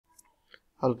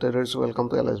Hello traders, welcome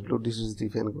to Aliceblue. This is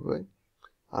Nifty,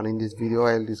 and in this video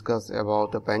I'll discuss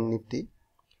about the Bank Nifty.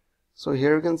 So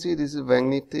here you can see this is Bank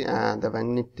Nifty, and the Bank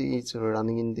Nifty is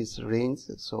running in this range.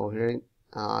 So here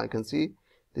you can see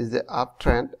this is the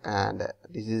uptrend, and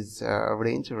this is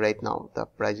range right now. The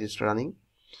price is running.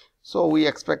 So we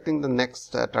expecting the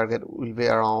next target will be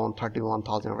around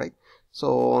 31,000, right?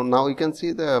 So now you can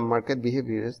see the market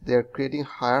behaviors. They are creating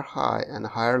higher high and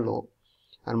higher low,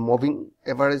 and moving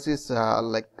average is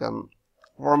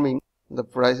forming. The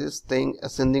price is staying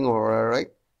ascending over,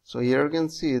 right? So here you can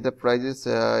see the price is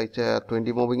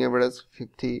 20 moving average,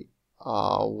 50,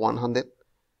 100,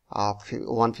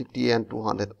 150 and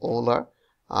 200 all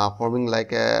are forming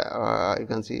like a you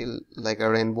can see like a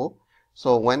rainbow.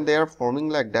 So when they are forming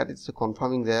like that, it's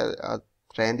confirming their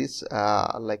trend is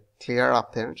like clear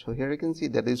up there. So here you can see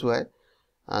that is why,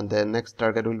 and the next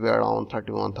target will be around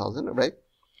 31,000, right?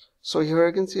 So here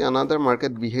you can see another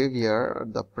market behavior.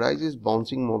 The price is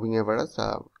bouncing moving average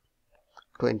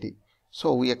 20.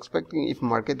 So we expecting if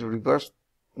market reverse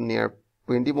near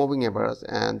 20 moving average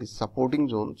and the supporting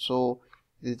zone, so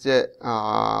it's a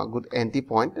good entry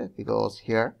point, because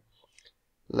here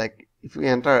like if we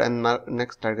enter, and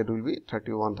next target will be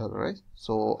 31,000, right?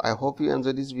 So I hope you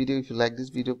enjoyed this video. If you like this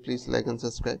video, please like and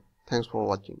subscribe. Thanks for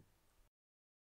watching.